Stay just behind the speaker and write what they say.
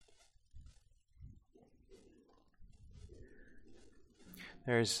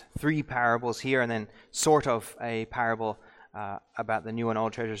There's 3 parables here, and then sort of a parable about the new and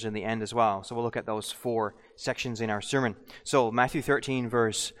old treasures in the end as well. So we'll look at those 4 sections in our sermon. So Matthew 13,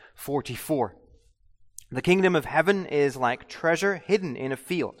 verse 44. The kingdom of heaven is like treasure hidden in a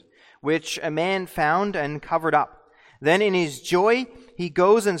field, which a man found and covered up. Then in his joy he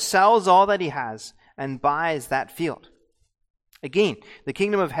goes and sells all that he has and buys that field. Again, the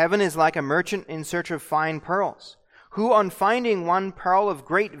kingdom of heaven is like a merchant in search of fine pearls, who on finding one pearl of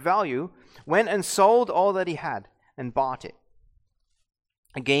great value went and sold all that he had and bought it.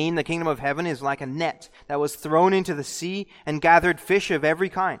 Again, the kingdom of heaven is like a net that was thrown into the sea and gathered fish of every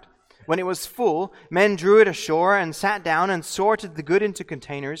kind. When it was full, men drew it ashore and sat down and sorted the good into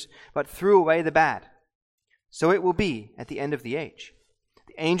containers, but threw away the bad. So it will be at the end of the age.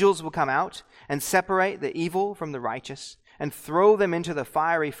 The angels will come out and separate the evil from the righteous and throw them into the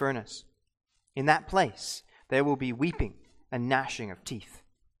fiery furnace. In that place there will be weeping and gnashing of teeth.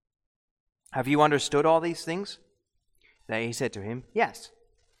 Have you understood all these things? They said to him, Yes.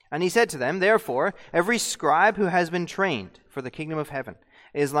 And he said to them, Therefore, every scribe who has been trained for the kingdom of heaven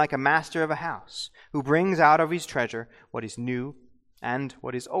is like a master of a house, who brings out of his treasure what is new and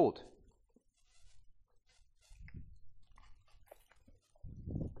what is old.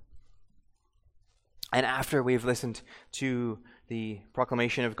 And after we've listened to the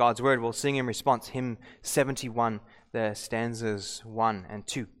proclamation of God's word, we'll sing in response hymn 71, the stanzas 1 and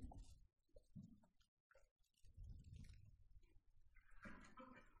 2.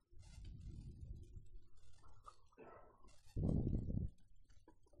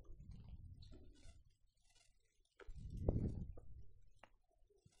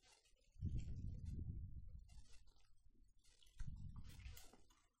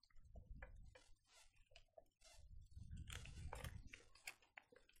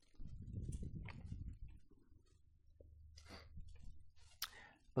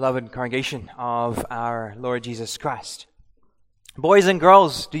 Beloved congregation of our Lord Jesus Christ, boys and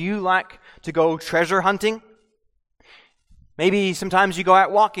girls, do you like to go treasure hunting? Maybe sometimes you go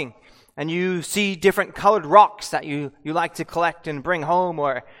out walking and you see different colored rocks that you like to collect and bring home,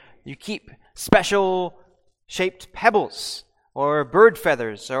 or you keep special shaped pebbles or bird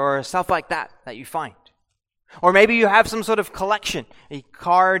feathers or stuff like that you find. Or maybe you have some sort of collection, a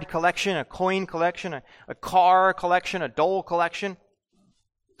card collection, a coin collection, a car collection, a doll collection.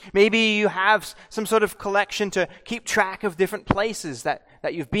 Maybe you have some sort of collection to keep track of different places that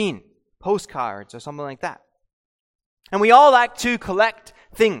you've been, postcards or something like that. And we all like to collect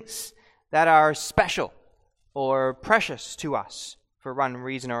things that are special or precious to us for one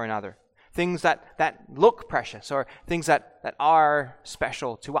reason or another. Things that look precious, or things that are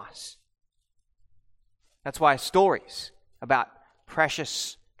special to us. That's why stories about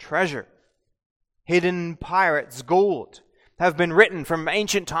precious treasure, hidden pirates' gold, have been written from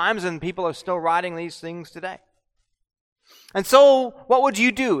ancient times, and people are still writing these things today. And so, what would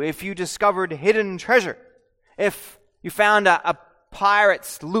you do if you discovered hidden treasure? If you found a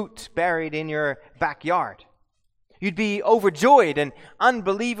pirate's loot buried in your backyard? You'd be overjoyed and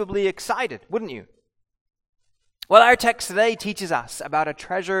unbelievably excited, wouldn't you? Well, our text today teaches us about a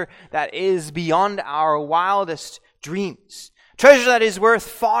treasure that is beyond our wildest dreams. Treasure that is worth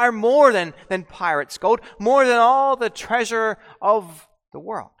far more than pirate's gold, more than all the treasure of the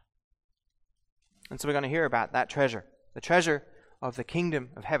world. And so we're going to hear about that treasure, the treasure of the kingdom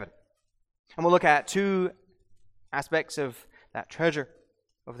of heaven. And we'll look at 2 aspects of that treasure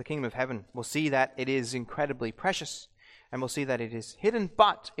of the kingdom of heaven. We'll see that it is incredibly precious, and we'll see that it is hidden,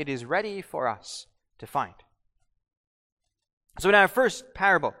 but it is ready for us to find. So in our first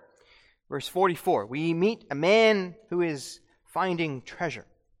parable, verse 44, we meet a man who is finding treasure.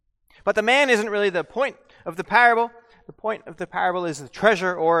 But the man isn't really the point of the parable. The point of the parable is the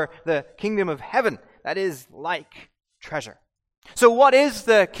treasure, or the kingdom of heaven that is like treasure. So what is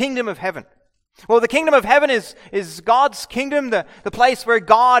the kingdom of heaven? Well, the kingdom of heaven is God's kingdom, the place where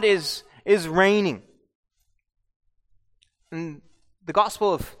God is reigning. And the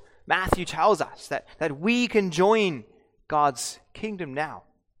Gospel of Matthew tells us that we can join God's kingdom now.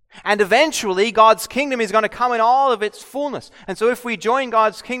 And eventually, God's kingdom is going to come in all of its fullness. And so if we join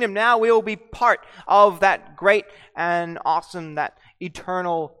God's kingdom now, we will be part of that great and awesome, that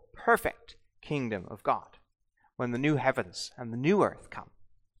eternal, perfect kingdom of God when the new heavens and the new earth come.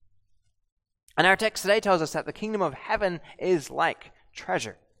 And our text today tells us that the kingdom of heaven is like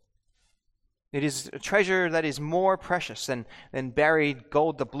treasure. It is a treasure that is more precious than buried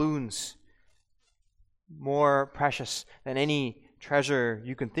gold doubloons, more precious than any treasure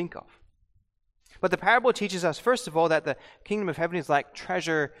you can think of. But the parable teaches us, first of all, that the kingdom of heaven is like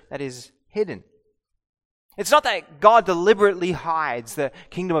treasure that is hidden. It's not that God deliberately hides the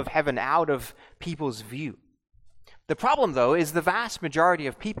kingdom of heaven out of people's view. The problem, though, is the vast majority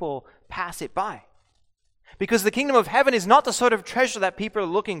of people pass it by. Because the kingdom of heaven is not the sort of treasure that people are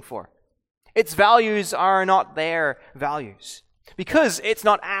looking for. Its values are not their values. Because it's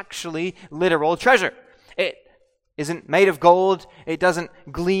not actually literal treasure. It isn't made of gold. It doesn't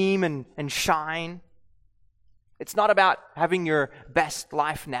gleam and shine. It's not about having your best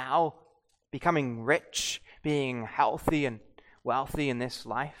life now, becoming rich, being healthy and wealthy in this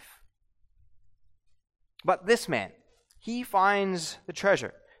life. But this man, he finds the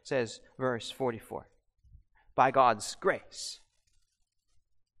treasure, says verse 44, by God's grace.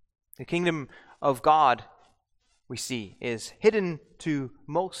 The kingdom of God, we see, is hidden to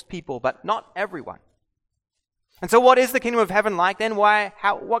most people, but not everyone. And so what is the kingdom of heaven like then?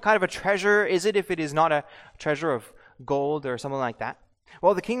 What kind of a treasure is it if it is not a treasure of gold or something like that?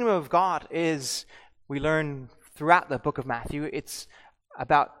 Well, the kingdom of God is, we learn throughout the book of Matthew, it's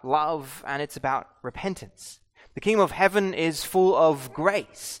about love and it's about repentance. The kingdom of heaven is full of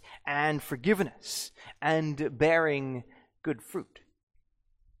grace and forgiveness and bearing good fruit.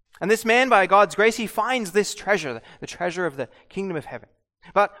 And this man, by God's grace, he finds this treasure, the treasure of the kingdom of heaven.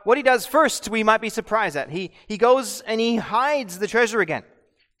 But what he does first, we might be surprised at. He goes and he hides the treasure again.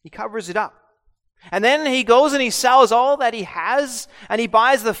 He covers it up. And then he goes and he sells all that he has and he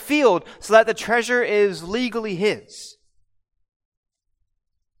buys the field so that the treasure is legally his.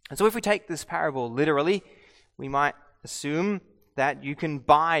 And so if we take this parable literally, we might assume that you can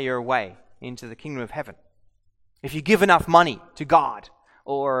buy your way into the kingdom of heaven. If you give enough money to God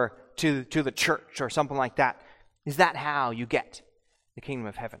or to the church or something like that, is that how you get the kingdom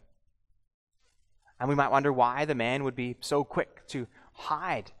of heaven? And we might wonder why the man would be so quick to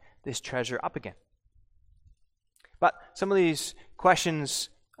hide this treasure up again. But some of these questions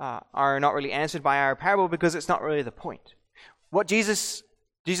are not really answered by our parable because it's not really the point. What Jesus'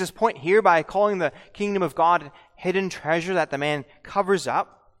 point here by calling the kingdom of God hidden treasure that the man covers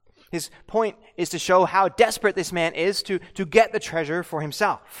up, his point is to show how desperate this man is to get the treasure for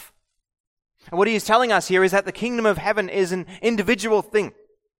himself. And what he is telling us here is that the kingdom of heaven is an individual thing.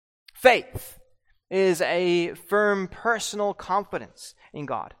 Faith is a firm personal confidence in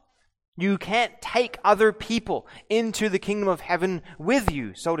God. You can't take other people into the kingdom of heaven with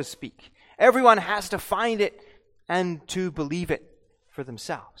you, so to speak. Everyone has to find it and to believe it for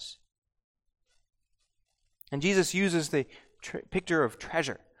themselves. And Jesus uses the picture of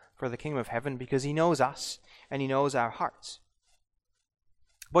treasure for the kingdom of heaven because he knows us and he knows our hearts.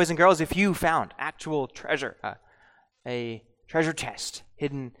 Boys and girls, if you found actual treasure, a treasure chest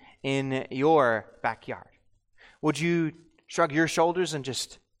hidden in your backyard, would you shrug your shoulders and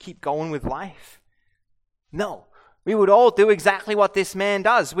just keep going with life? No. We would all do exactly what this man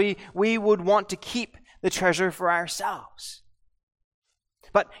does. We would want to keep the treasure for ourselves.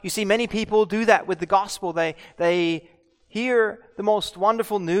 But you see, many people do that with the gospel. They hear the most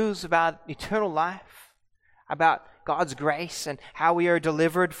wonderful news about eternal life, about God's grace and how we are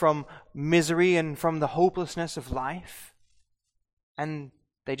delivered from misery and from the hopelessness of life, and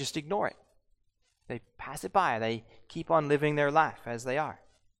they just ignore it. They pass it by. They keep on living their life as they are.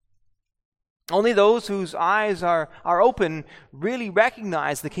 Only those whose eyes are open really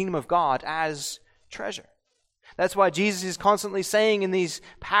recognize the kingdom of God as treasure. That's why Jesus is constantly saying in these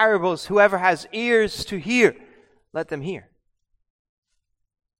parables, whoever has ears to hear, let them hear.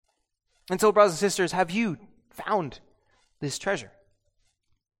 And so, brothers and sisters, have you found this treasure?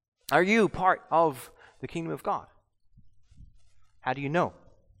 Are you part of the kingdom of God? How do you know?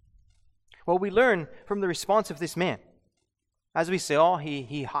 Well, we learn from the response of this man. As we saw,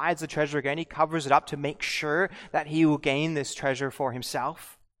 he hides the treasure again. He covers it up to make sure that he will gain this treasure for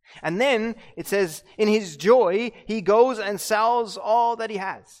himself. And then it says, in his joy, he goes and sells all that he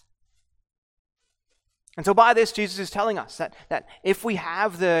has. And so by this, Jesus is telling us that if we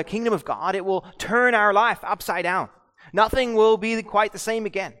have the kingdom of God, it will turn our life upside down. Nothing will be quite the same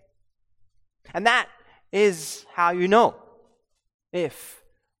again. And that is how you know if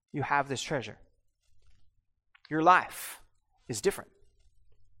you have this treasure. Your life is different.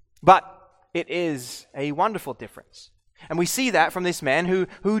 But it is a wonderful difference. And we see that from this man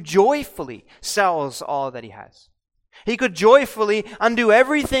who joyfully sells all that he has. He could joyfully undo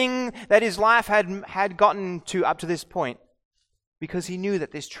everything that his life had gotten to up to this point because he knew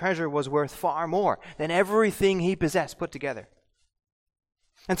that this treasure was worth far more than everything he possessed put together.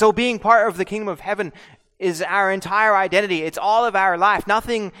 And so being part of the kingdom of heaven is our entire identity. It's all of our life.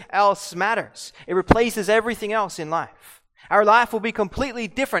 Nothing else matters. It replaces everything else in life. Our life will be completely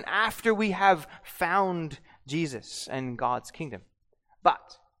different after we have found Jesus and God's kingdom.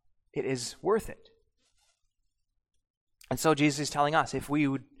 But it is worth it. And so Jesus is telling us, if we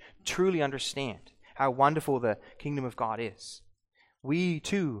would truly understand how wonderful the kingdom of God is, we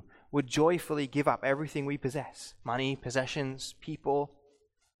too would joyfully give up everything we possess, money, possessions, people,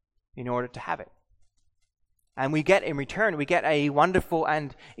 in order to have it. And we get in return, we get a wonderful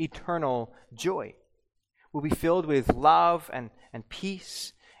and eternal joy. We'll be filled with love and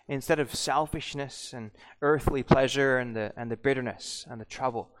peace instead of selfishness and earthly pleasure and the bitterness and the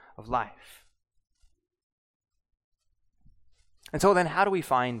trouble of life. And so then, how do we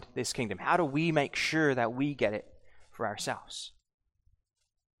find this kingdom? How do we make sure that we get it for ourselves?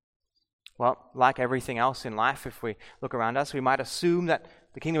 Well, like everything else in life, if we look around us, we might assume that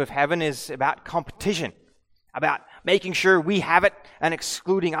the kingdom of heaven is about competition, about making sure we have it and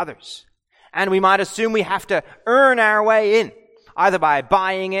excluding others. And we might assume we have to earn our way in, either by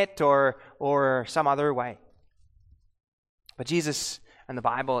buying it or some other way. But Jesus and the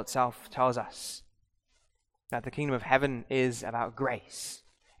Bible itself tells us that the kingdom of heaven is about grace.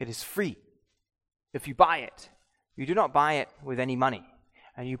 It is free. If you buy it, you do not buy it with any money,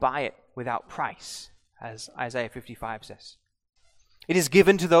 and you buy it without price, as Isaiah 55 says. It is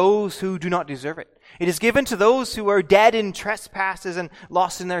given to those who do not deserve it. It is given to those who are dead in trespasses and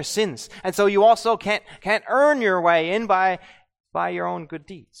lost in their sins. And so you also can't earn your way in by your own good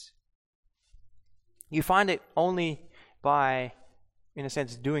deeds. You find it only by, in a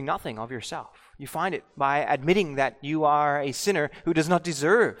sense, doing nothing of yourself. You find it by admitting that you are a sinner who does not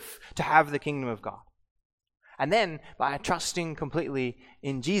deserve to have the kingdom of God. And then by trusting completely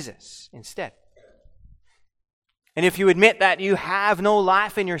in Jesus instead. And if you admit that you have no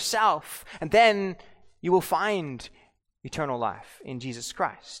life in yourself, and then you will find eternal life in Jesus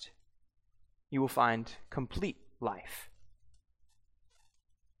Christ. You will find complete life.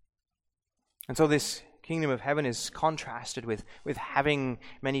 And so this kingdom of heaven is contrasted with having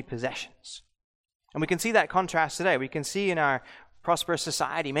many possessions. And we can see that contrast today. We can see in our prosperous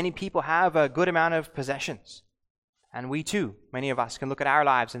society, many people have a good amount of possessions. And we too, many of us, can look at our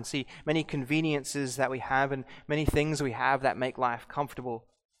lives and see many conveniences that we have and many things we have that make life comfortable.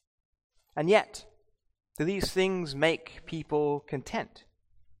 And yet, do these things make people content?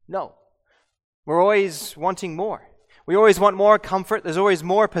 No. We're always wanting more. We always want more comfort. There's always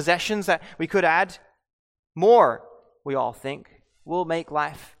more possessions that we could add. More, we all think, will make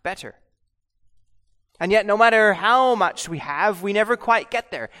life better. And yet, no matter how much we have, we never quite get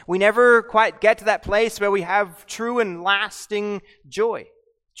there. We never quite get to that place where we have true and lasting joy,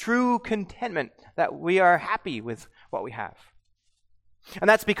 true contentment, that we are happy with what we have. And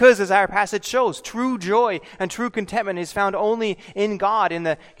that's because, as our passage shows, true joy and true contentment is found only in God, in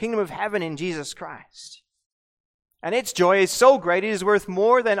the kingdom of heaven, in Jesus Christ. And its joy is so great, it is worth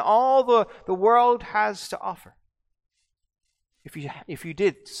more than all the world has to offer. If you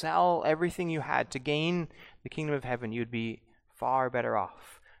did sell everything you had to gain the kingdom of heaven, you'd be far better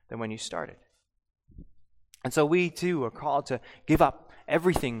off than when you started. And so we too are called to give up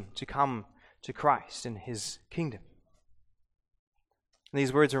everything to come to Christ and His kingdom. And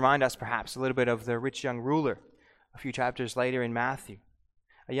these words remind us perhaps a little bit of the rich young ruler a few chapters later in Matthew.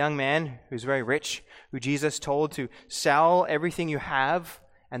 A young man who's very rich, who Jesus told to sell everything you have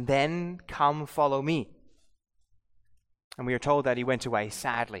and then come follow me. And we are told that he went away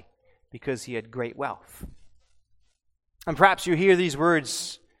sadly because he had great wealth. And perhaps you hear these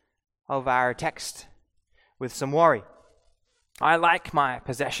words of our text with some worry. I like my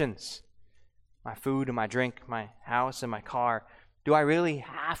possessions, my food and my drink, my house and my car. Do I really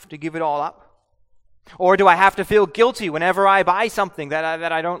have to give it all up? Or do I have to feel guilty whenever I buy something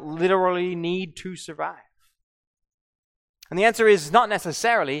that I don't literally need to survive? And the answer is not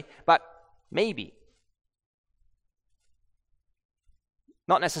necessarily, but maybe.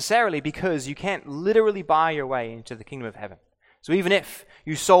 Not necessarily, because you can't literally buy your way into the kingdom of heaven. So even if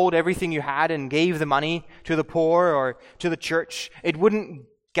you sold everything you had and gave the money to the poor or to the church, it wouldn't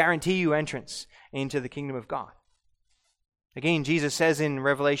guarantee you entrance into the kingdom of God. Again, Jesus says in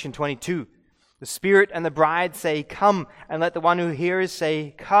Revelation 22, the Spirit and the bride say, come, and let the one who hears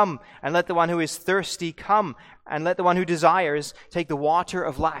say, come, and let the one who is thirsty come, and let the one who desires take the water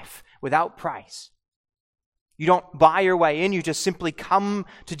of life without price. You don't buy your way in, you just simply come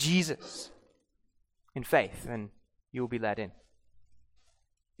to Jesus in faith, and you will be let in.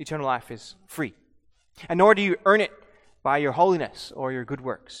 Eternal life is free. And nor do you earn it by your holiness or your good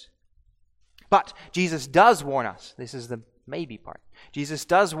works. But Jesus does warn us, this is the maybe part. Jesus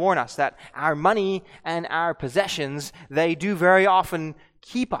does warn us that our money and our possessions, they do very often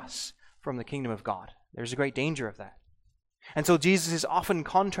keep us from the kingdom of God. There's a great danger of that. And so Jesus is often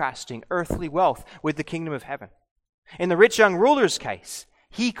contrasting earthly wealth with the kingdom of heaven. In the rich young ruler's case,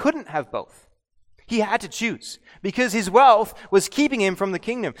 he couldn't have both. He had to choose because his wealth was keeping him from the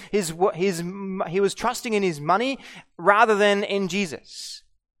kingdom. He was trusting in his money rather than in Jesus.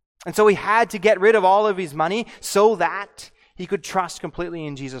 And so he had to get rid of all of his money so that he could trust completely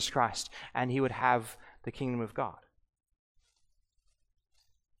in Jesus Christ and he would have the kingdom of God.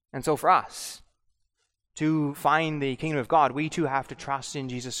 And so for us, to find the kingdom of God, we too have to trust in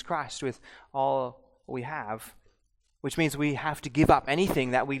Jesus Christ with all we have, which means we have to give up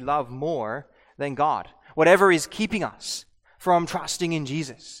anything that we love more than God. Whatever is keeping us from trusting in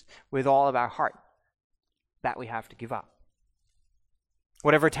Jesus with all of our heart, that we have to give up.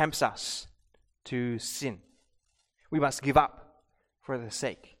 Whatever tempts us to sin, we must give up for the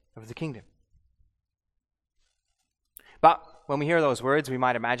sake of the kingdom. But when we hear those words, we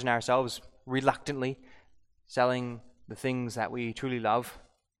might imagine ourselves reluctantly selling the things that we truly love.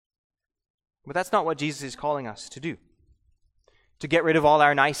 But that's not what Jesus is calling us to do. To get rid of all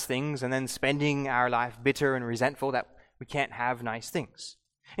our nice things and then spending our life bitter and resentful that we can't have nice things.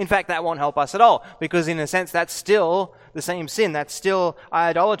 In fact, that won't help us at all, because in a sense, that's still the same sin. That's still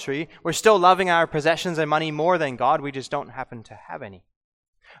idolatry. We're still loving our possessions and money more than God. We just don't happen to have any.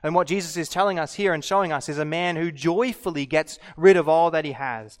 And what Jesus is telling us here and showing us is a man who joyfully gets rid of all that he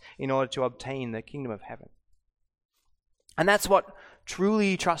has in order to obtain the kingdom of heaven. And that's what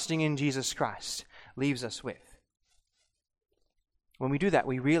truly trusting in Jesus Christ leaves us with. When we do that,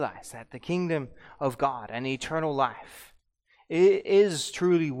 we realize that the kingdom of God and eternal life is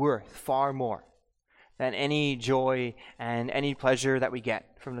truly worth far more than any joy and any pleasure that we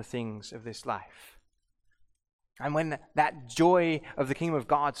get from the things of this life. And when that joy of the kingdom of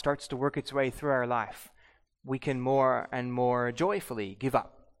God starts to work its way through our life, we can more and more joyfully give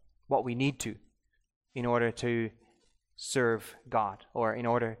up what we need to in order to serve God or in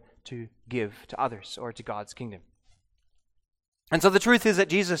order to give to others or to God's kingdom. And so the truth is that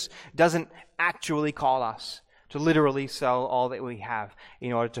Jesus doesn't actually call us to literally sell all that we have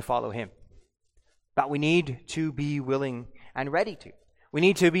in order to follow him. But we need to be willing and ready to. We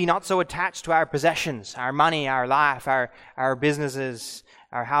need to be not so attached to our possessions, our money, our life, our businesses,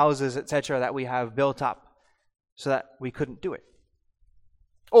 our houses, etc., that we have built up so that we couldn't do it.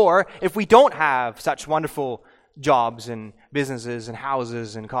 Or if we don't have such wonderful jobs and businesses and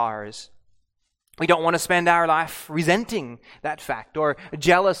houses and cars, we don't want to spend our life resenting that fact or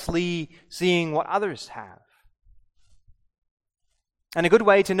jealously seeing what others have. And a good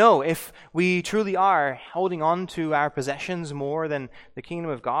way to know if we truly are holding on to our possessions more than the kingdom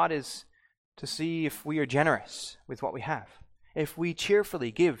of God is to see if we are generous with what we have, if we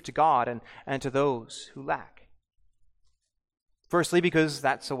cheerfully give to God and to those who lack. Firstly, because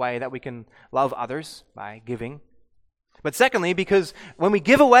that's a way that we can love others by giving. But secondly, because when we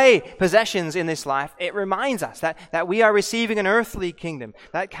give away possessions in this life, it reminds us that we are receiving an earthly kingdom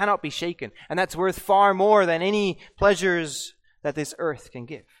that cannot be shaken, and that's worth far more than any pleasures that this earth can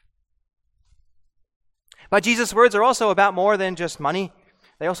give. But Jesus' words are also about more than just money.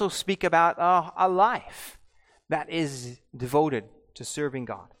 They also speak about a life that is devoted to serving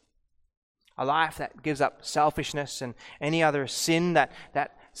God. A life that gives up selfishness and any other sin that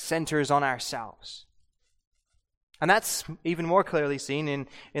centers on ourselves. And that's even more clearly seen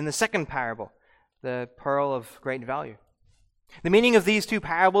in the second parable, the pearl of great value. The meaning of these two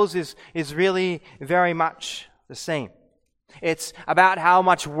parables is really very much the same. It's about how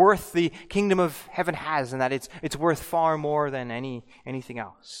much worth the kingdom of heaven has, and that it's worth far more than anything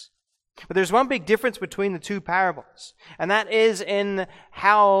else. But there's one big difference between the two parables, and that is in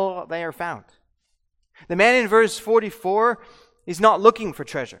how they are found. The man in verse 44 is not looking for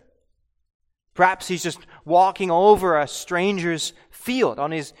treasure. Perhaps he's just walking over a stranger's field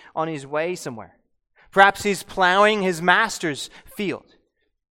on his way somewhere. Perhaps he's plowing his master's field.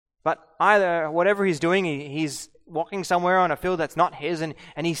 But whatever he's doing, he's walking somewhere on a field that's not his, and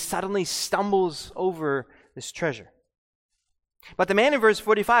he suddenly stumbles over this treasure. But the man in verse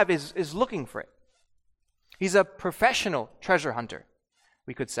 45 is looking for it. He's a professional treasure hunter,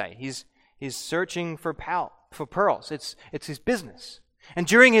 we could say. He's searching for pearls. It's his business. And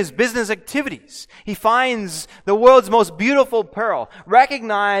during his business activities, he finds the world's most beautiful pearl,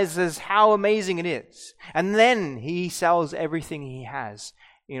 recognizes how amazing it is, and then he sells everything he has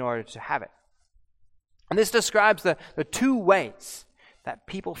in order to have it. And this describes the two ways that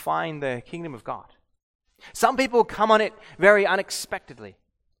people find the kingdom of God. Some people come on it very unexpectedly.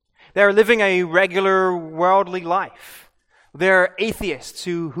 They're living a regular worldly life. They're atheists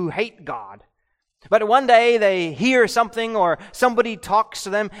who hate God. But one day they hear something or somebody talks to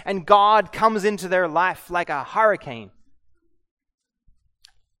them and God comes into their life like a hurricane.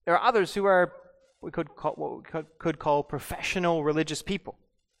 There are others who are what we could call professional religious people.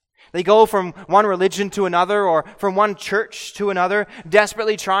 They go from one religion to another or from one church to another,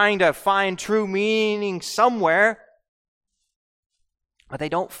 desperately trying to find true meaning somewhere. But they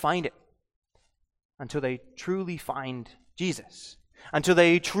don't find it until they truly find Jesus, until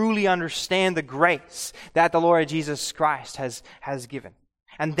they truly understand the grace that the Lord Jesus Christ has given.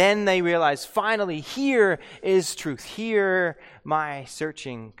 And then they realize, finally, here is truth. Here my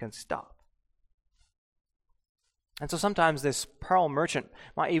searching can stop. And so sometimes this pearl merchant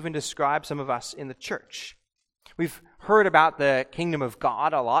might even describe some of us in the church. We've heard about the kingdom of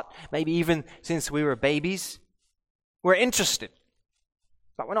God a lot, maybe even since we were babies. We're interested,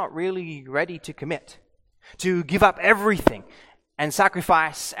 but we're not really ready to commit, to give up everything and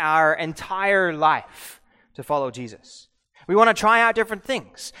sacrifice our entire life to follow Jesus. We want to try out different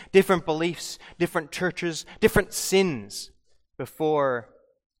things, different beliefs, different churches, different sins before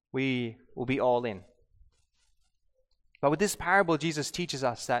we will be all in. But with this parable, Jesus teaches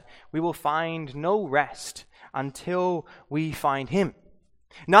us that we will find no rest until we find Him.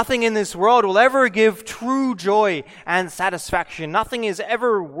 Nothing in this world will ever give true joy and satisfaction. Nothing is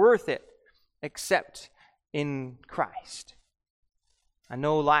ever worth it except in Christ. And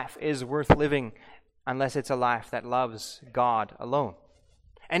no life is worth living unless it's a life that loves God alone.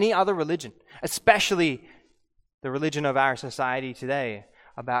 Any other religion, especially the religion of our society today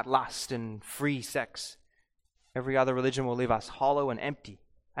about lust and free sex, every other religion will leave us hollow and empty,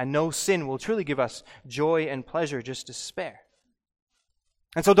 and no sin will truly give us joy and pleasure, just despair.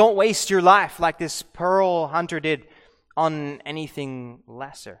 And so don't waste your life like this pearl hunter did on anything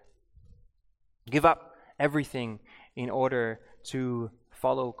lesser. Give up everything in order to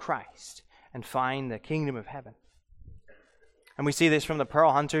follow Christ and find the kingdom of heaven. And we see this from the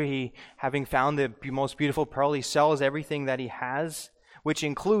pearl hunter. He, having found the most beautiful pearl, he sells everything that he has, which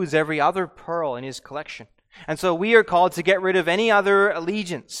includes every other pearl in his collection. And so we are called to get rid of any other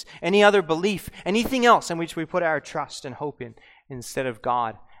allegiance, any other belief, anything else in which we put our trust and hope in instead of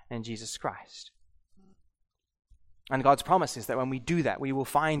God and Jesus Christ. And God's promise is that when we do that, we will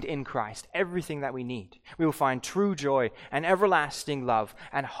find in Christ everything that we need. We will find true joy and everlasting love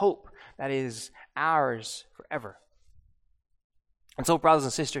and hope that is ours forever. And so, brothers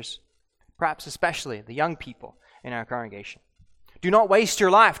and sisters, perhaps especially the young people in our congregation, do not waste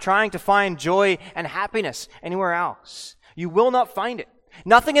your life trying to find joy and happiness anywhere else. You will not find it.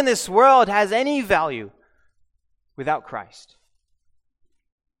 Nothing in this world has any value without Christ.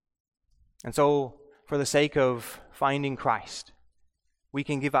 And so, for the sake of finding Christ, we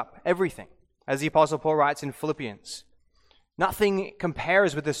can give up everything. As the Apostle Paul writes in Philippians, nothing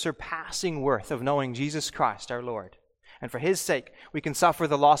compares with the surpassing worth of knowing Jesus Christ our Lord. And for His sake, we can suffer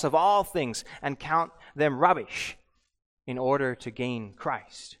the loss of all things and count them rubbish in order to gain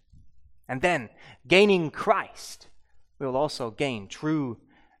Christ. And then, gaining Christ, we will also gain true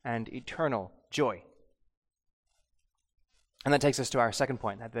and eternal joy. And that takes us to our second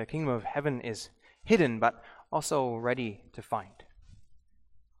point, that the kingdom of heaven is hidden, but also ready to find.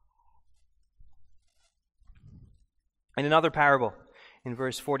 In another parable, in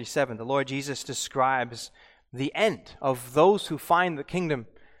verse 47, the Lord Jesus describes the end of those who find the kingdom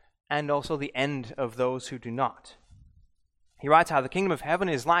and also the end of those who do not. He writes how the kingdom of heaven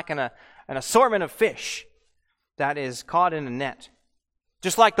is like an assortment of fish that is caught in a net.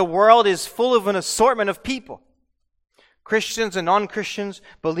 Just like the world is full of an assortment of people. Christians and non-Christians,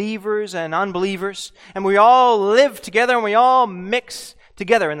 believers and unbelievers. And we all live together and we all mix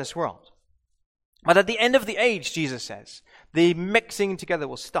together in this world. But at the end of the age, Jesus says, the mixing together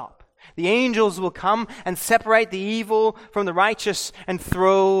will stop. The angels will come and separate the evil from the righteous and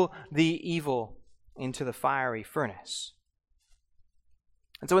throw the evil into the fiery furnace.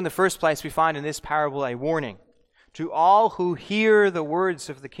 And so in the first place, we find in this parable a warning to all who hear the words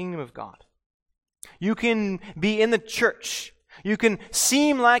of the kingdom of God. You can be in the church. You can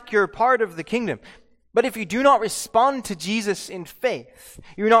seem like you're part of the kingdom. But if you do not respond to Jesus in faith,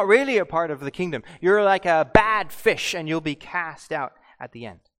 you're not really a part of the kingdom. You're like a bad fish and you'll be cast out at the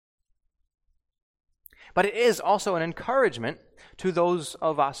end. But it is also an encouragement to those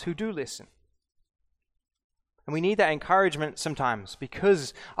of us who do listen. And we need that encouragement sometimes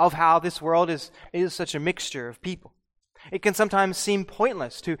because of how this world is such a mixture of people. It can sometimes seem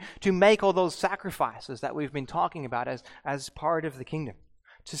pointless to make all those sacrifices that we've been talking about as part of the kingdom.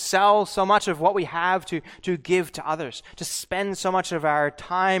 To sell so much of what we have to give to others. To spend so much of our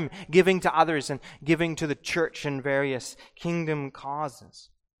time giving to others and giving to the church and various kingdom causes.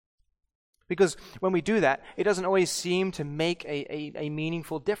 Because when we do that, it doesn't always seem to make a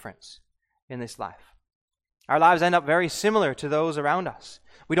meaningful difference in this life. Our lives end up very similar to those around us.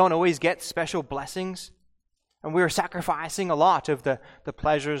 We don't always get special blessings. And we're sacrificing a lot of the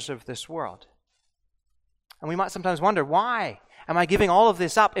pleasures of this world. And we might sometimes wonder, why am I giving all of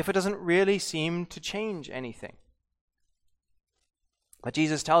this up if it doesn't really seem to change anything? But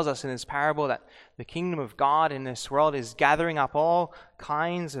Jesus tells us in this parable that the kingdom of God in this world is gathering up all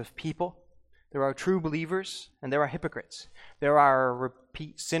kinds of people. There are true believers and there are hypocrites. There are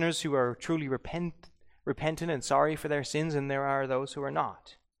sinners who are truly repentant and sorry for their sins, and there are those who are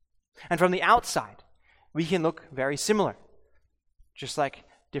not. And from the outside, we can look very similar. Just like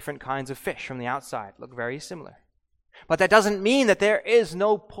different kinds of fish from the outside look very similar. But that doesn't mean that there is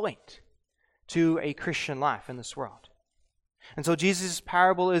no point to a Christian life in this world. And so Jesus'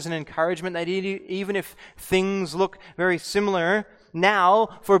 parable is an encouragement that even if things look very similar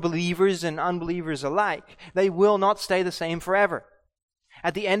now for believers and unbelievers alike, they will not stay the same forever.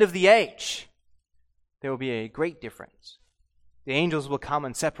 At the end of the age, there will be a great difference. The angels will come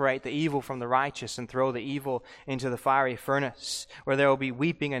and separate the evil from the righteous and throw the evil into the fiery furnace, where there will be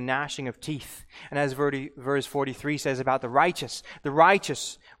weeping and gnashing of teeth. And as verse 43 says about the righteous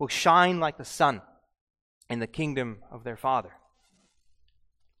will shine like the sun in the kingdom of their Father.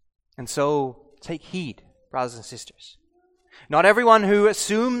 And so take heed, brothers and sisters. Not everyone who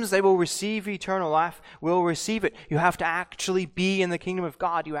assumes they will receive eternal life will receive it. You have to actually be in the kingdom of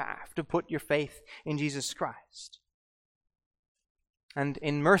God. You have to put your faith in Jesus Christ. And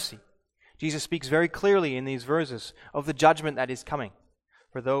in mercy, Jesus speaks very clearly in these verses of the judgment that is coming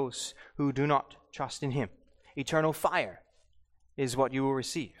for those who do not trust in Him. Eternal fire is what you will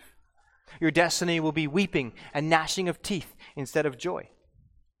receive. Your destiny will be weeping and gnashing of teeth instead of joy.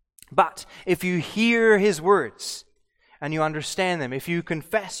 But if you hear His words and you understand them, if you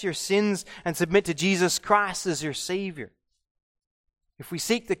confess your sins and submit to Jesus Christ as your Savior, if we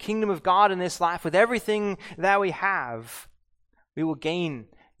seek the kingdom of God in this life with everything that we have, we will gain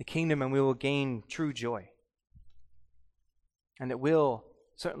the kingdom and we will gain true joy. And it will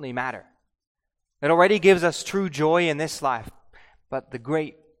certainly matter. It already gives us true joy in this life, but the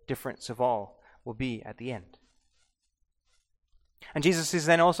great difference of all will be at the end. And Jesus is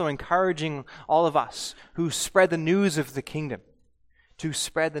then also encouraging all of us who spread the news of the kingdom to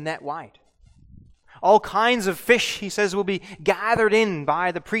spread the net wide. All kinds of fish, he says, will be gathered in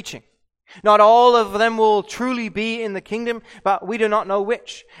by the preaching. Not all of them will truly be in the kingdom, but we do not know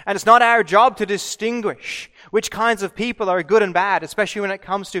which. And it's not our job to distinguish which kinds of people are good and bad, especially when it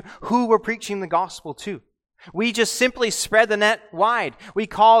comes to who we're preaching the gospel to. We just simply spread the net wide. We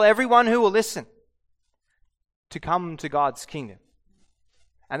call everyone who will listen to come to God's kingdom.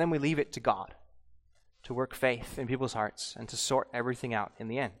 And then we leave it to God to work faith in people's hearts and to sort everything out in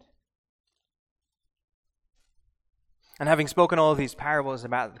the end. And having spoken all of these parables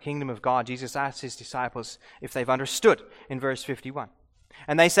about the kingdom of God, Jesus asks His disciples if they've understood in verse 51.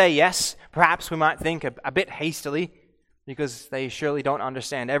 And they say yes, perhaps we might think a bit hastily, because they surely don't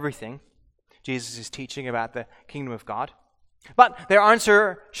understand everything Jesus is teaching about the kingdom of God. But their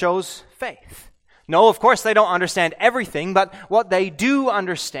answer shows faith. No, of course they don't understand everything, but what they do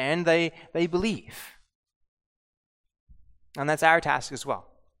understand, they believe. And that's our task as well.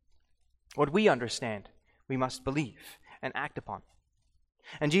 What we understand, we must believe and act upon.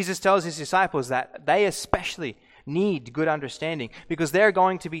 And Jesus tells His disciples that they especially need good understanding because they're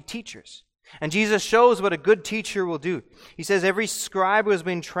going to be teachers. And Jesus shows what a good teacher will do. He says every scribe who has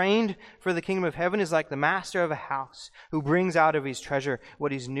been trained for the kingdom of heaven is like the master of a house who brings out of his treasure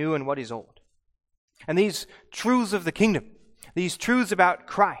what is new and what is old. And these truths of the kingdom, these truths about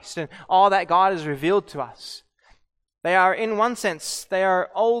Christ and all that God has revealed to us, they are, in one sense, they are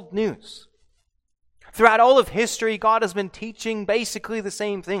old news. Throughout all of history, God has been teaching basically the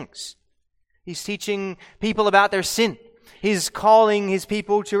same things. He's teaching people about their sin. He's calling His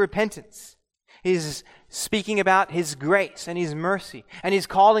people to repentance. He's speaking about His grace and His mercy. And He's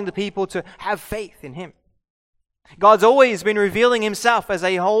calling the people to have faith in Him. God's always been revealing Himself as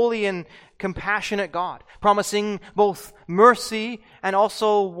a holy and compassionate God, promising both mercy and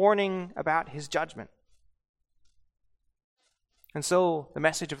also warning about His judgment. And so the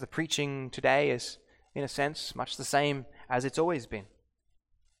message of the preaching today is, in a sense, much the same as it's always been.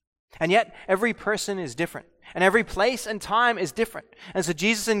 And yet, every person is different, and every place and time is different. And so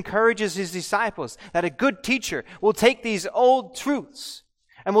Jesus encourages His disciples that a good teacher will take these old truths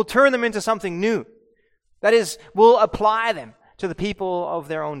and will turn them into something new. That is, will apply them to the people of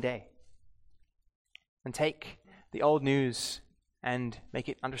their own day. And take the old news and make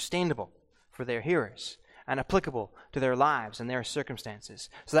it understandable for their hearers and applicable to their lives and their circumstances,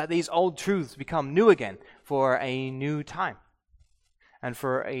 so that these old truths become new again for a new time and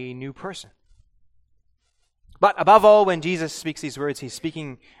for a new person. But above all, when Jesus speaks these words, He's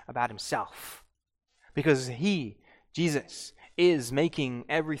speaking about Himself. because He, Jesus, is making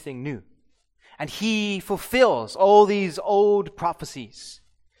everything new. And He fulfills all these old prophecies.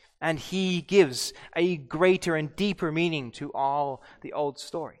 And He gives a greater and deeper meaning to all the old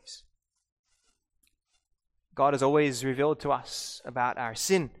stories. God has always revealed to us about our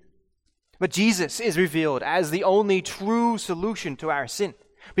sin. But Jesus is revealed as the only true solution to our sin,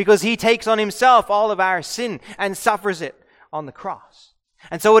 because He takes on Himself all of our sin and suffers it on the cross.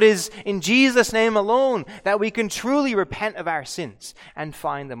 And so it is in Jesus' name alone that we can truly repent of our sins and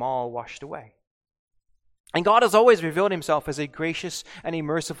find them all washed away. And God has always revealed Himself as a gracious and a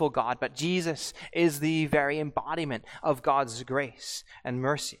merciful God, but Jesus is the very embodiment of God's grace and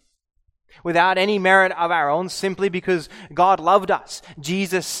mercy. Without any merit of our own, simply because God loved us,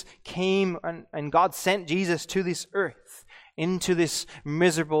 Jesus came and God sent Jesus to this earth, into this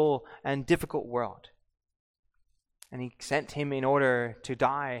miserable and difficult world. And He sent Him in order to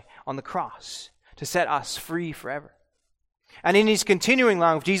die on the cross, to set us free forever. And in His continuing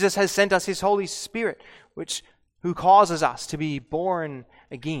life, Jesus has sent us His Holy Spirit, who causes us to be born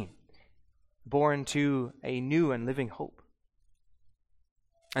again, born to a new and living hope.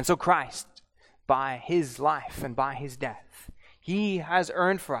 And so Christ, by His life and by His death, He has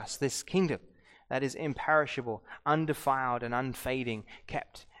earned for us this kingdom that is imperishable, undefiled, and unfading,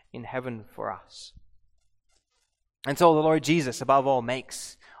 kept in heaven for us. And so the Lord Jesus, above all,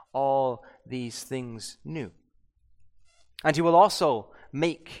 makes all these things new. And He will also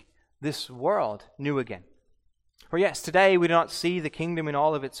make this world new again. For yes, today we do not see the kingdom in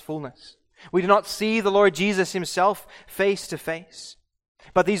all of its fullness. We do not see the Lord Jesus Himself face to face.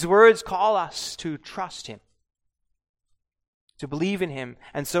 But these words call us to trust Him, to believe in Him,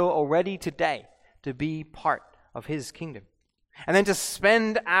 and so already today to be part of His kingdom. And then to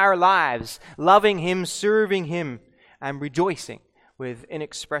spend our lives loving Him, serving Him, and rejoicing with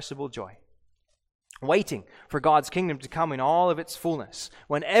inexpressible joy. Waiting for God's kingdom to come in all of its fullness,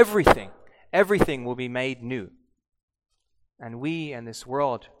 when everything will be made new. And we and this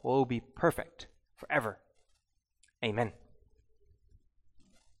world will be perfect forever. Amen.